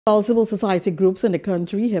While civil society groups in the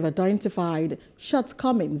country have identified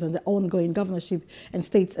shortcomings in the ongoing governorship and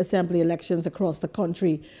state assembly elections across the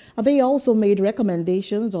country, they also made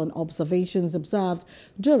recommendations on observations observed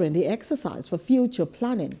during the exercise for future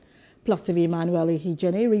planning. Plus TV Emmanuel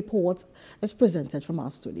Hijene reports is presented from our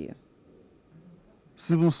studio.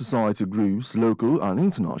 Civil society groups, local and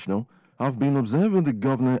international, have been observing the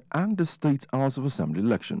governor and the State House of Assembly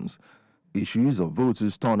elections. Issues of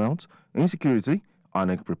voters' turnout, insecurity,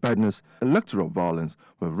 INEC preparedness, electoral violence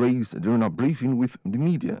were raised during a briefing with the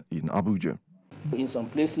media in Abuja. In some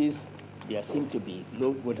places, there seems to be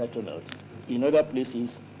low voter turnout. In other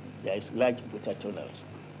places, there is large voter turnout.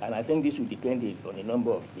 And I think this will depend on a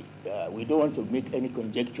number of things. We don't want to make any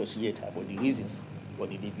conjectures yet about the reasons for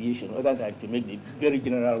the deviation, other than to make the very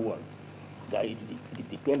general one, that it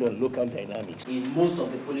depends on local dynamics. In most of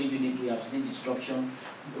the polling units, we have seen destruction,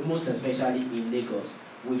 most especially in Lagos.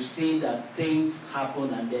 We've seen that things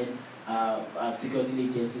happen and then security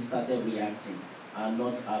agencies started reacting and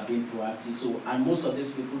not being proactive. So, and most of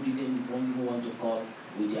these people didn't even want to call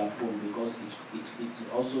with their phone because it's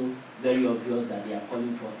also very obvious that they are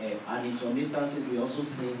calling for help. And in some instances, we also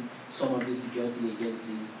seen some of the security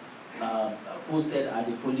agencies posted at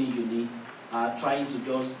the polling unit trying to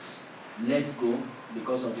just let go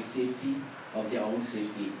because of the safety of their own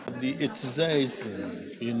safety. The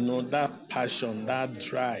enthusiasm, that passion, that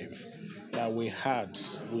drive that we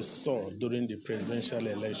saw during the presidential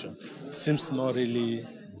election seems not really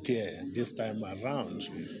there this time around,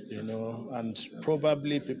 and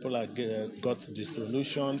probably people are got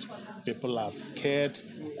disillusioned, people are scared,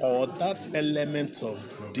 or that element of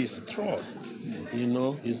distrust,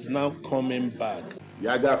 is now coming back.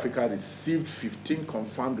 Yaga Africa received 15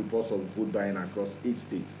 confirmed reports of vote buying across 8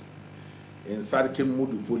 states. In Sadikin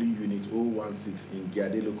Modu polling unit 016 in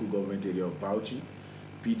Giade local government area of Bauchi,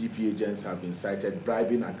 PDP agents have been cited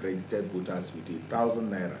bribing accredited voters with 1,000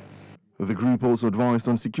 naira. The group also advised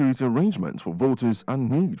on security arrangements for voters and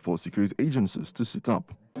need for security agencies to sit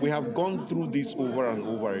up. We have gone through this over and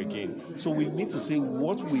over again, so we need to say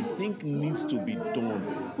what we think needs to be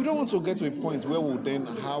done. We don't want to get to a point where we'll then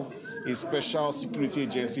have a special security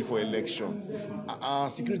agency for election. Our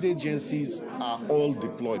security agencies are all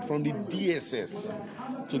deployed, from the DSS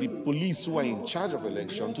to the police who are in charge of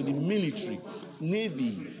election, to the military,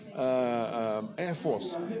 Navy, Air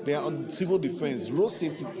Force, they are on civil defense, road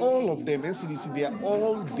safety, all of them, NCDC, they are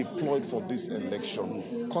all deployed for this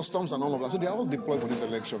election. Customs and all of that, so they are all deployed for this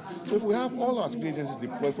election. So if we have all our security agencies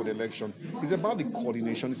deployed for the election, it's about the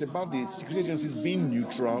coordination, it's about the security agencies being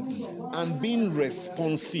neutral and being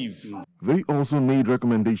responsive. They also made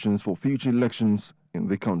recommendations for future elections in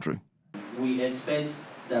the country. We expect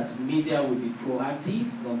that media will be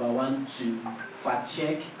proactive, number one, to fact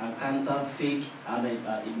check and counter fake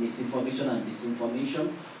misinformation and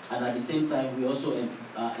disinformation. And at the same time, we also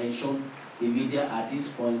ensure the media at this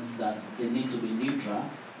point that they need to be neutral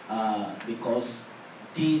because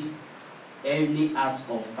this any act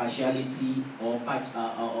of partiality or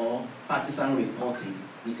partisan reporting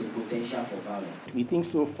is a potential for violence. We think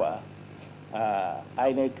so far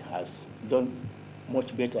INEC has done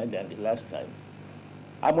much better than the last time.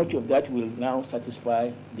 How much of that will now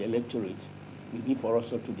satisfy the electorate will be for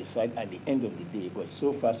us all to decide at the end of the day, but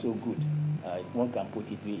so far so good. One can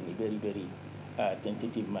put it in a very, very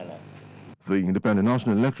tentative manner. The Independent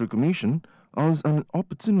National Electoral Commission has an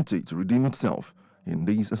opportunity to redeem itself in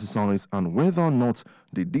this exercise, and whether or not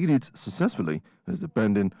they did it successfully is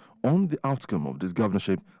dependent on the outcome of this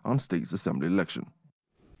governorship and state assembly election.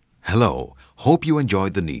 Hello, hope you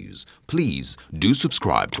enjoyed the news. Please do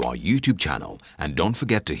subscribe to our YouTube channel and don't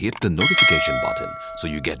forget to hit the notification button so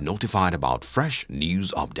you get notified about fresh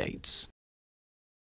news updates.